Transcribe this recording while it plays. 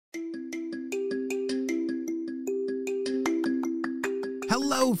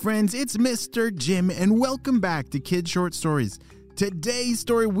Hello, friends, it's Mr. Jim, and welcome back to Kid Short Stories. Today's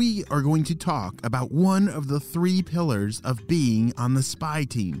story, we are going to talk about one of the 3 pillars of being on the spy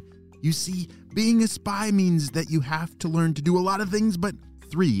team. You see, being a spy means that you have to learn to do a lot of things, but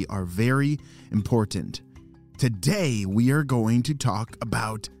 3 are very important. Today, we are going to talk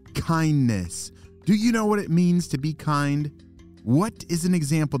about kindness. Do you know what it means to be kind? What is an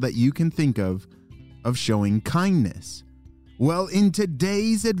example that you can think of showing kindness? Well, in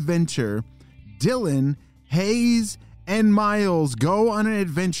today's adventure, Dylan, Hayes, and Miles go on an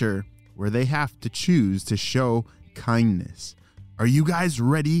adventure where they have to choose to show kindness. Are you guys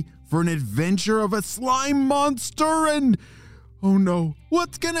ready for an adventure of a slime monster? And oh no,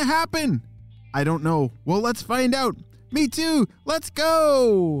 what's gonna happen? I don't know. Well, let's find out. Me too. Let's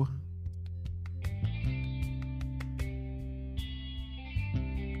go.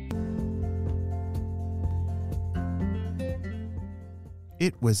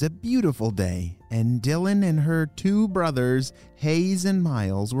 It was a beautiful day, and Dylan and her 2 brothers, Hayes and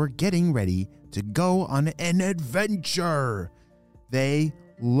Miles, were getting ready to go on an adventure. They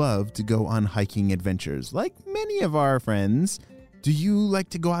love to go on hiking adventures, like many of our friends. Do you like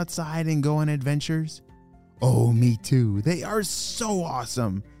to go outside and go on adventures? Oh, me too. They are so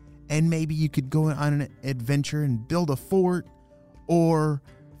awesome. And maybe you could go on an adventure and build a fort or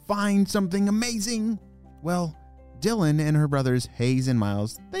find something amazing. Well, Dylan and her brothers, Hayes and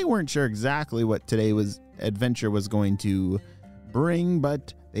Miles, they weren't sure exactly what today's adventure was going to bring,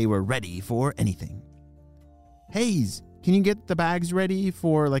 but they were ready for anything. Hayes, can you get the bags ready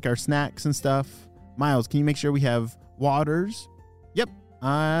for like our snacks and stuff? Miles, can you make sure we have waters? Yep,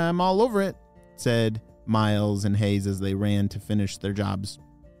 I'm all over it, said Miles and Hayes as they ran to finish their jobs.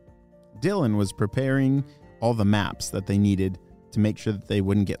 Dylan was preparing all the maps that they needed to make sure that they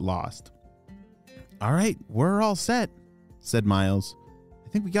wouldn't get lost. All right, we're all set, said Miles. I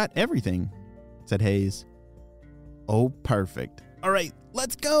think we got everything, said Hayes. Oh, perfect. All right,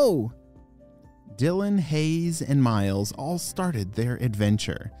 let's go. Dylan, Hayes, and Miles all started their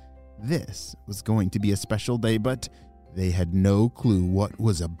adventure. This was going to be a special day, but they had no clue what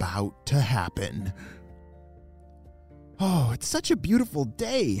was about to happen. Oh, it's such a beautiful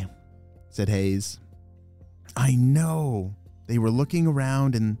day, said Hayes. I know. They were looking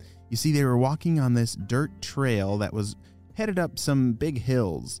around, and you see, they were walking on this dirt trail that was headed up some big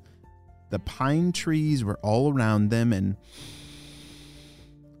hills. The pine trees were all around them, and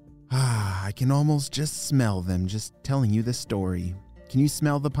I can almost just smell them just telling you the story. Can you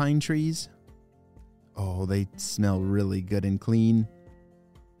smell the pine trees? Oh, they smell really good and clean.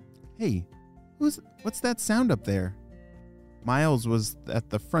 Hey, what's that sound up there? Miles was at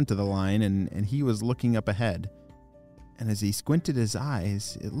the front of the line, and he was looking up ahead. And as he squinted his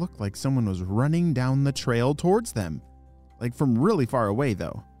eyes, it looked like someone was running down the trail towards them. Like from really far away,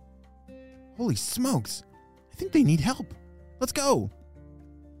 though. Holy smokes! I think they need help. Let's go!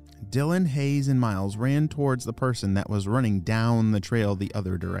 Dylan, Hayes, and Miles ran towards the person that was running down the trail the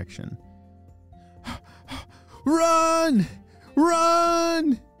other direction. Run!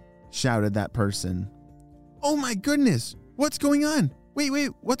 Run! Shouted that person. Oh my goodness! What's going on? Wait,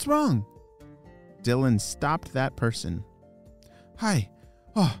 what's wrong? Dylan stopped that person. Hi.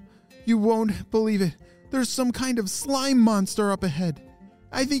 Oh, you won't believe it. There's some kind of slime monster up ahead.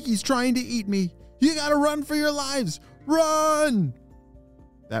 I think he's trying to eat me. You gotta run for your lives. Run!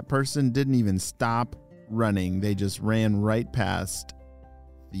 That person didn't even stop running. They just ran right past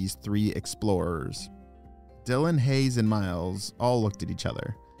these 3 explorers. Dylan, Hayes, and Miles all looked at each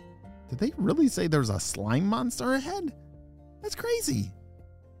other. Did they really say there's a slime monster ahead? That's crazy.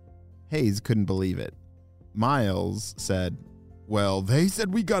 Hayes couldn't believe it. Miles said, well, they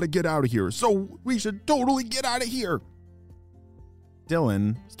said we gotta get out of here, so we should totally get out of here.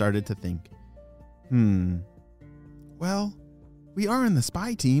 Dylan started to think, well, we are in the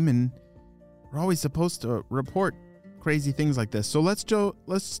spy team, and we're always supposed to report crazy things like this, so let's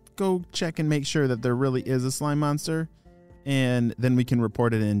go check and make sure that there really is a slime monster, and then we can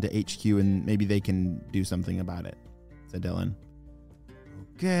report it into HQ, and maybe they can do something about it, said Dylan.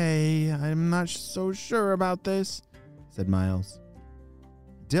 Okay, I'm not so sure about this, said Miles.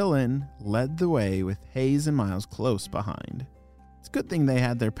 Dylan led the way with Hayes and Miles close behind. It's a good thing they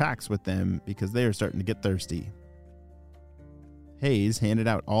had their packs with them because they are starting to get thirsty. Hayes handed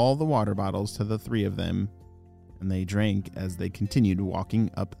out all the water bottles to the 3 of them, and they drank as they continued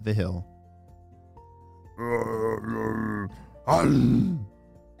walking up the hill.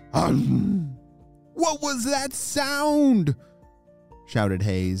 What was that sound? Shouted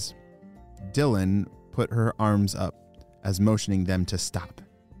Hayes. Dylan put her arms up as motioning them to stop.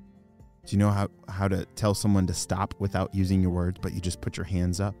 Do you know how to tell someone to stop without using your words, but you just put your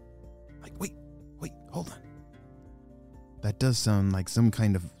hands up? Like, wait, hold on. That does sound like some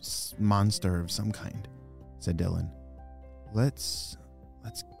kind of monster of some kind, said Dylan. Let's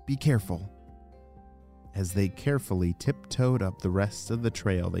be careful. As they carefully tiptoed up the rest of the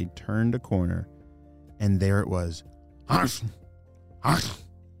trail, they turned a corner, and there it was.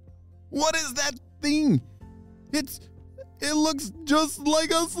 What is that thing? It looks just like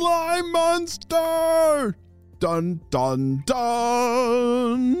a slime monster! Dun, dun,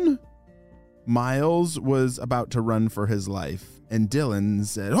 dun! Miles was about to run for his life, and Dylan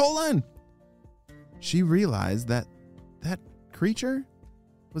said, "Hold on!" She realized that creature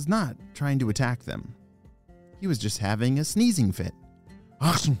was not trying to attack them. He was just having a sneezing fit.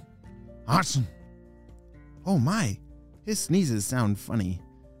 Awesome! Oh my, his sneezes sound funny.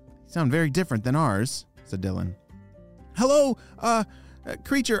 They sound very different than ours, said Dylan. Hello,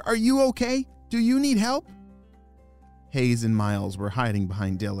 creature, are you okay? Do you need help? Hayes and Miles were hiding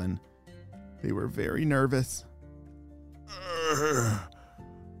behind Dylan. They were very nervous.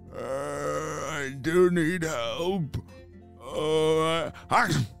 I do need help.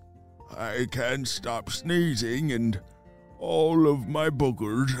 I can't stop sneezing, and all of my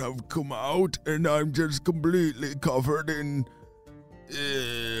boogers have come out, and I'm just completely covered in...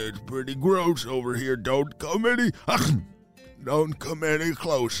 It's pretty gross over here. Don't come any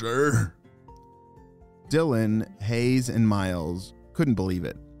closer. Dylan, Hayes, and Miles couldn't believe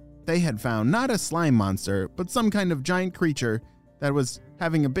it. They had found not a slime monster, but some kind of giant creature that was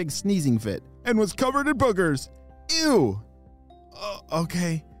having a big sneezing fit and was covered in boogers. Ew!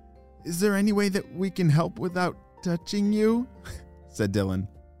 Okay. Is there any way that we can help without touching you? said Dylan.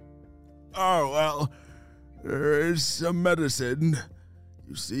 Oh, well, there is some medicine.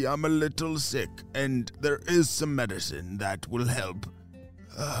 You see, I'm a little sick, and there is some medicine that will help.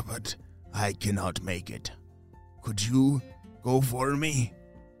 But I cannot make it. Could you go for me?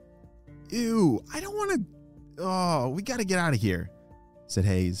 Ew, I don't want to... Oh, we got to get out of here, said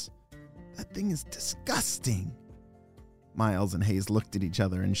Hayes. That thing is disgusting. Miles and Hayes looked at each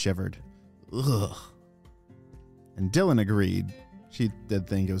other and shivered. Ugh. And Dylan agreed. She did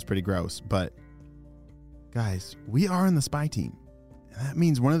think it was pretty gross, but... Guys, we are in the spy team. And that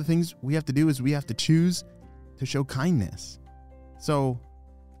means one of the things we have to do is we have to choose to show kindness. So,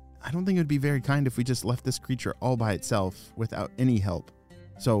 I don't think it would be very kind if we just left this creature all by itself without any help.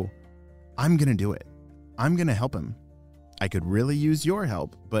 So, I'm going to do it. I'm going to help him. I could really use your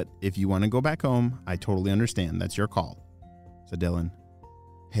help, but if you want to go back home, I totally understand. That's your call, said Dylan.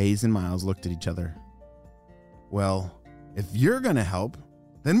 Hayes and Miles looked at each other. Well, if you're going to help,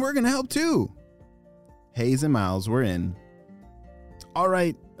 then we're going to help too. Hayes and Miles were in. All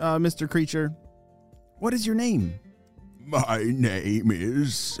right, Mr. Creature, what is your name? My name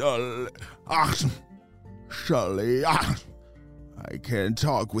is Sully. Sully. I can't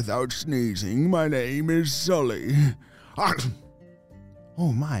talk without sneezing. My name is Sully.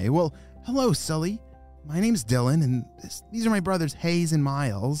 Oh my, well, hello, Sully. My name's Dylan, and these are my brothers Hayes and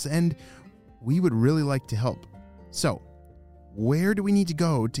Miles, and we would really like to help. So, where do we need to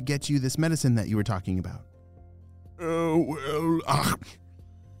go to get you this medicine that you were talking about?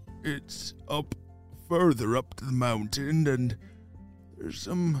 It's further up to the mountain, and there's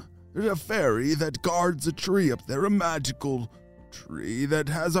a fairy that guards a tree up there, a magical tree that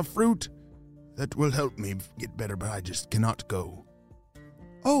has a fruit that will help me get better, but I just cannot go.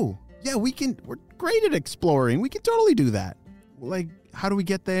 Oh, yeah, we're great at exploring. We can totally do that. Like, how do we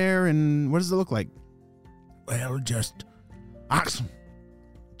get there, and what does it look like? Well, just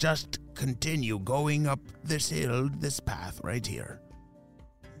continue going up this hill, this path right here.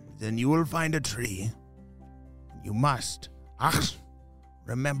 Then you will find a tree. You must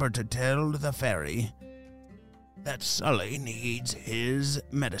remember to tell the fairy that Sully needs his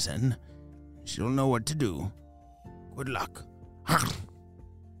medicine. She'll know what to do. Good luck.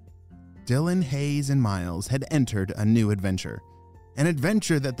 Dylan, Hayes, and Miles had entered a new adventure. An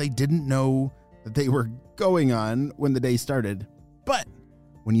adventure that they didn't know that they were going on when the day started. But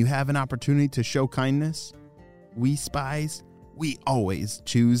when you have an opportunity to show kindness, we spies, we always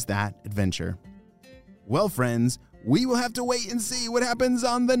choose that adventure. Well, friends, we will have to wait and see what happens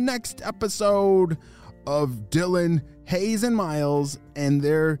on the next episode of Dylan, Hayes, and Miles and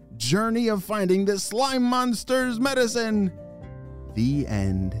their journey of finding the slime monster's medicine. The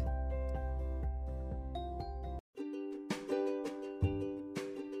end.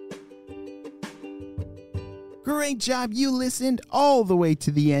 Great job, you listened all the way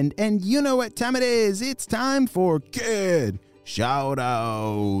to the end, and you know what time it is. It's time for Kid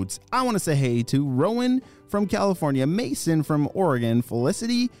Shoutouts. I want to say hey to Rowan from California, Mason from Oregon,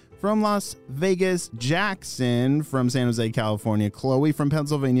 Felicity from Las Vegas, Jackson from San Jose, California, Chloe from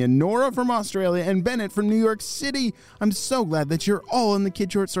Pennsylvania, Nora from Australia, and Bennett from New York City. I'm so glad that you're all in the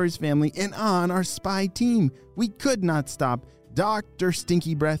Kid Short Stories family and on our spy team. We could not stop Dr.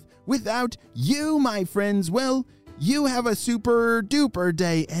 Stinky Breath without you, my friends. Well, you have a super duper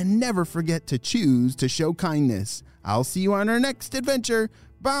day and never forget to choose to show kindness. I'll see you on our next adventure.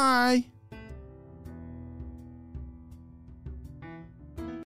 Bye.